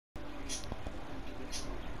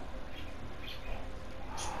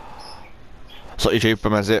What's up YouTube,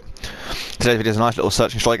 BrummyADz. Today's video is a nice little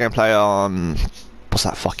search and destroy gameplay on... what's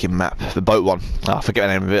that fucking map? The boat one. Oh, I forget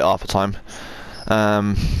the name of it half the time. Me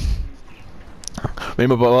and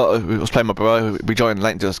my brother, we was playing my brother, we joined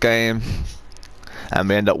late into this game. And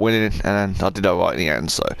we ended up winning, and I did alright in the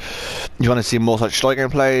end, so... if you want to see more such destroy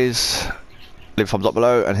gameplays, leave a thumbs up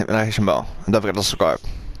below and hit the notification bell. And don't forget to subscribe.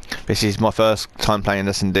 This is my first time playing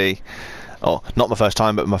S&D. Oh, not my first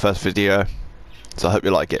time, but my first video. So I hope you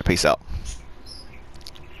like it. Peace out.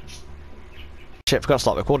 Shit, forgot to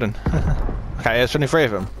start recording. Okay, there's 23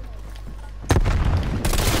 of them.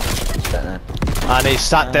 And he's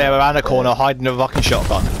sat there around the corner hiding a fucking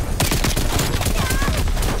shotgun.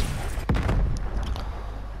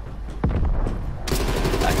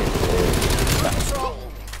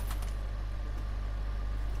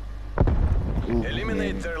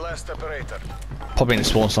 Eliminate their last operator. Probably in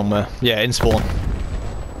spawn somewhere. Yeah, in spawn.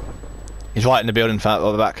 He's right in the building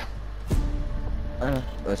over the back.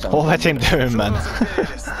 What are their team doing, man?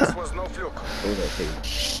 This was no fluke.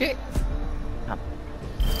 Shit. I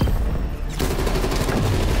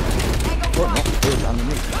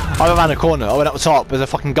went around the corner, I went up the top, there's a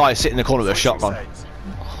fucking guy sitting in the corner with a shotgun.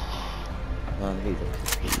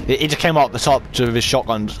 He just came up the top with his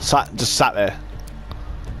shotgun, just sat there.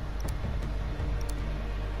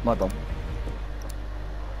 My bomb.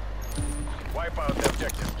 Wipe out the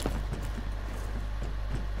objective.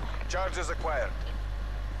 Charges acquired.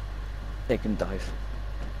 They can dive.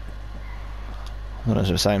 I don't know, it's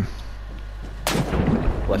the same.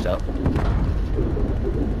 Watch out.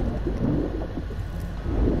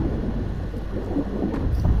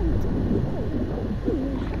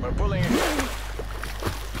 We're pulling it.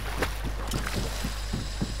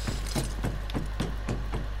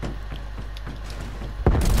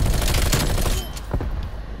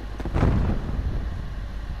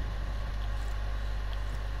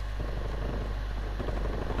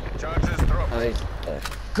 Charges dropped.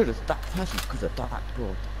 That person could have died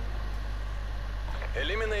abroad.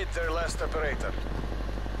 Eliminate their last operator.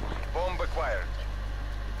 Bomb acquired.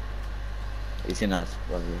 He's in us,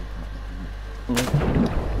 brother.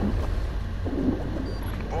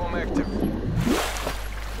 Bomb active.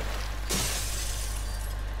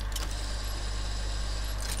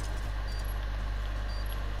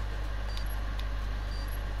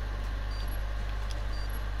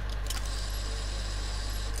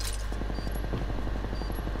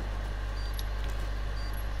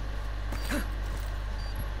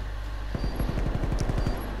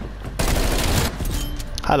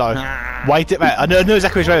 Hello. Wait it, mate. I knew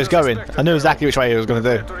exactly which way he was going. I knew exactly which way he was going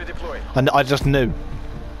to do. And I just knew.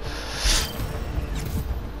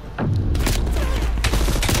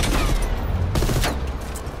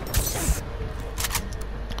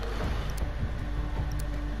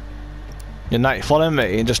 You're Nate, follow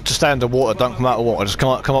me and just stay underwater, don't come out of water, just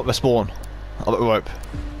come up the spawn. Up the rope.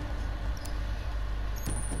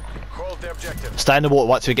 Hold the objective. Stay in the water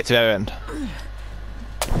right till we get to their end.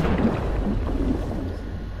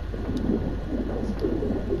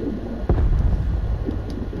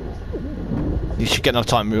 You should get enough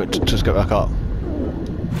time to just go back up.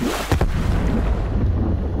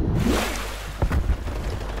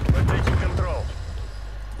 We're taking control.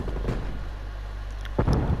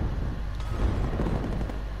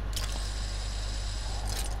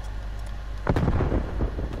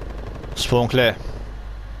 Spawn clear.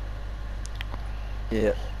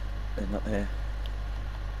 Yeah, they're not here.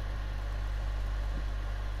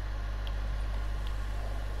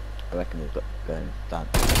 I reckon they've got going down.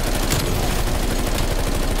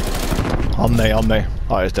 On me.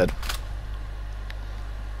 Oh, he's dead.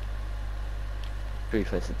 3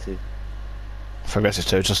 versus 2. 3 versus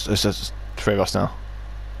 2, it's just 3 of us now.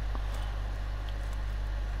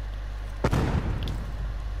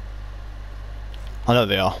 I know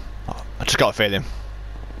they are. I just got a feeling.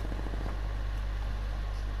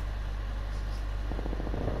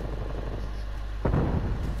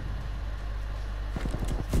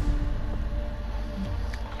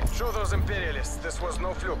 Show those imperialists this was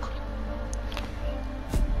no fluke.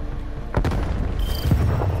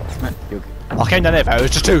 I came down here, though. It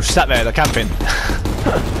was just 2 sat there, they're camping.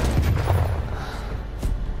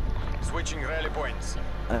 Switching rally points.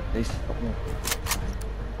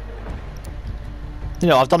 You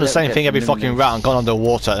know, I've done the same thing every fucking round, gone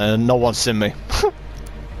underwater, and no one's seen me.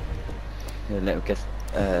 Yeah, little guess.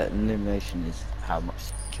 Elimination is how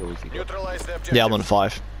much kills you get. Neutralize the objective. Yeah, I'm on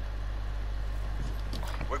 5.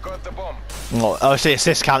 We got the bomb. Oh, obviously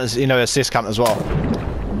assist count as, you know, assist count as well.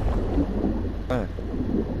 Oh.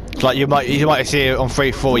 Like you might see on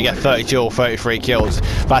 3-4 you get 32 or 33 kills.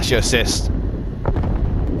 That's your assist.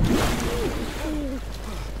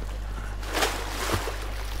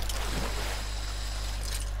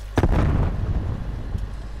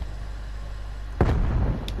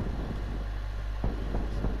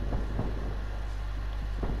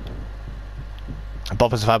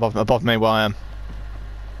 Above us, above me where I am.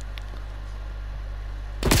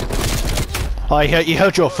 Oh, he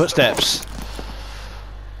heard your footsteps.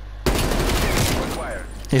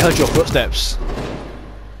 He heard your footsteps.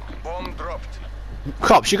 Bomb dropped.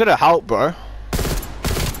 Cops, you gotta help, bro.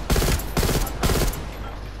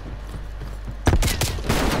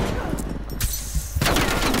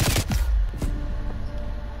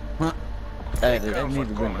 They don't need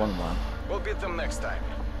to win one round. We'll beat them next time.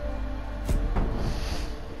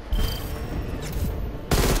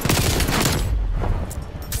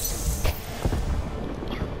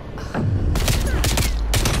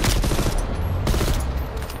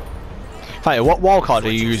 Hey, what wildcard are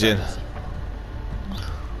you using?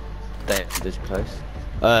 They're this close.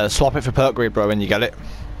 Swap it for perk greed, bro, when you get it.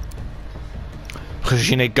 Because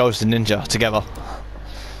you need Ghost and Ninja together.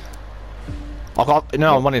 I've got,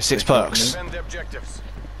 no, I'm running 6 perks. Defend the objectives.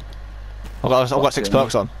 I've got 6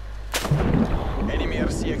 perks on. Enemy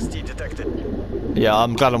RCXT detected. Yeah,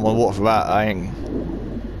 I'm glad I'm on water for that. I ain't.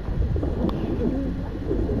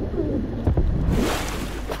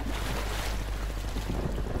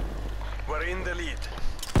 We're in the lead.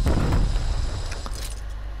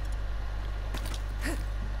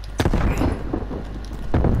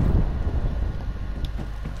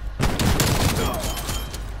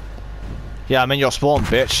 Yeah, I'm in your spawn,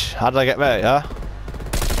 bitch. How did I get there, yeah?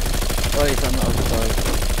 Oh, he's on the other side.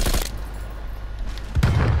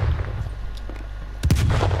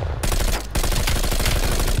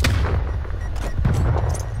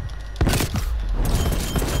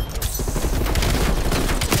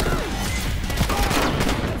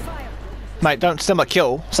 Mate, don't steal my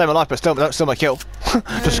kill. Save my life, but don't steal my kill.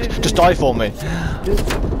 just die for me.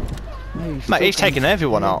 Mate, he's taking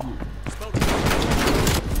everyone out.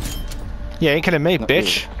 Yeah, ain't killing me,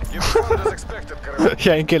 bitch. You performed as expected, Colonel. He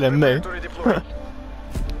ain't killing me. Prepare to redeploy.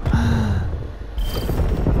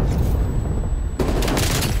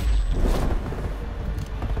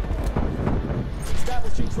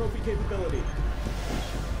 Establishing trophy capability.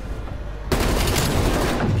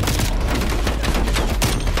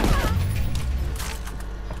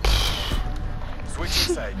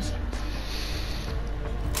 Switching sides.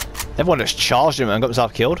 Everyone just charged him and got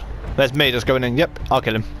himself killed. There's me just going in. Yep, I'll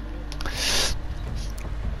kill him.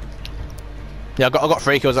 Yeah, I got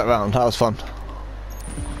 3 kills that round. That was fun.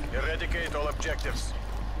 Eradicate all objectives.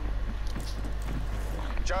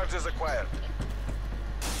 Charges acquired.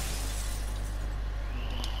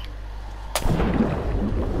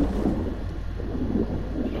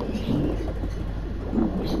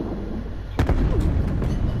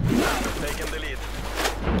 Taking the lead.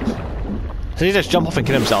 So he just jump off and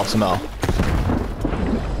kill himself somehow.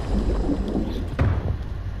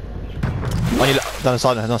 Oh, you down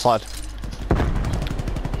the side.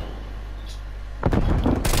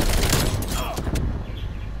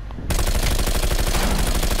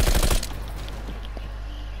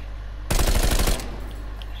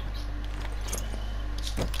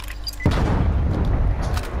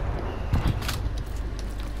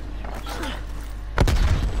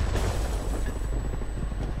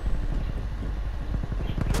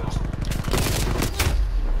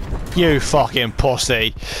 You fucking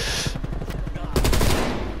pussy.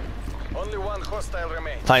 Only one hostile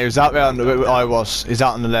remains. Thank you, he's out there on the I was. He's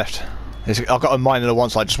out on the left. I've got a mine on the one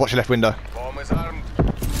side, just watch your left window. Bomb is armed.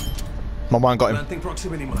 My mine got him. Planting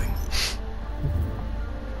proximity mine.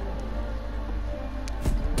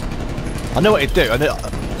 I knew what he'd do.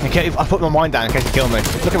 I put my mine down in case he killed me.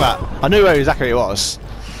 Look at that. I knew where exactly it was.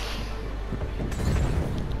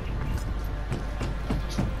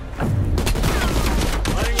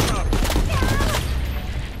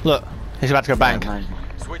 Look, he's about to go bank.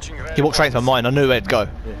 Switching He walked straight into my mine. I knew where it'd go.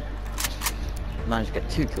 Yeah. Managed to get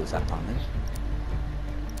 2 kills that time, then.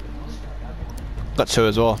 Got 2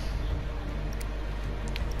 as well.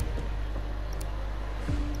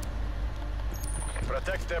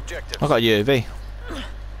 Protect the objective. I got a UAV.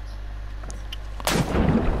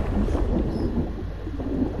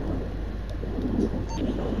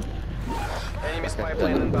 Enemy spy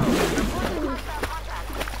plane inbound.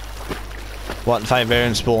 One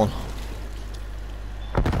variant spawn.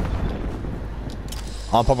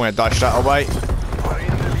 I'm probably gonna die straight away. We're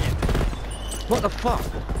in the lead. What the fuck?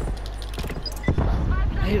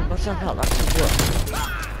 Hey, what's that about? That's what?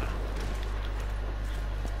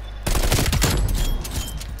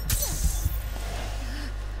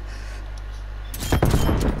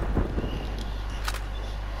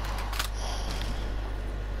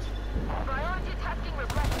 Priority tasking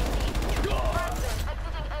requested.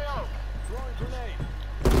 Exiting AO.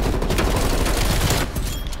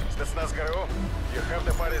 Spetsnaz ГРУ, you have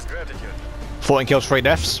the party's gratitude. 14 kills, 3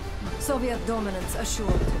 deaths. Soviet dominance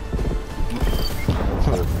assured.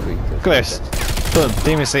 Chris, boom, didn't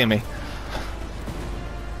even see me.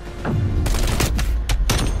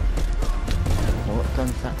 What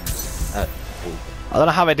gun's that? I don't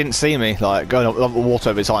know how they didn't see me, like, going up the water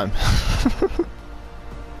every time.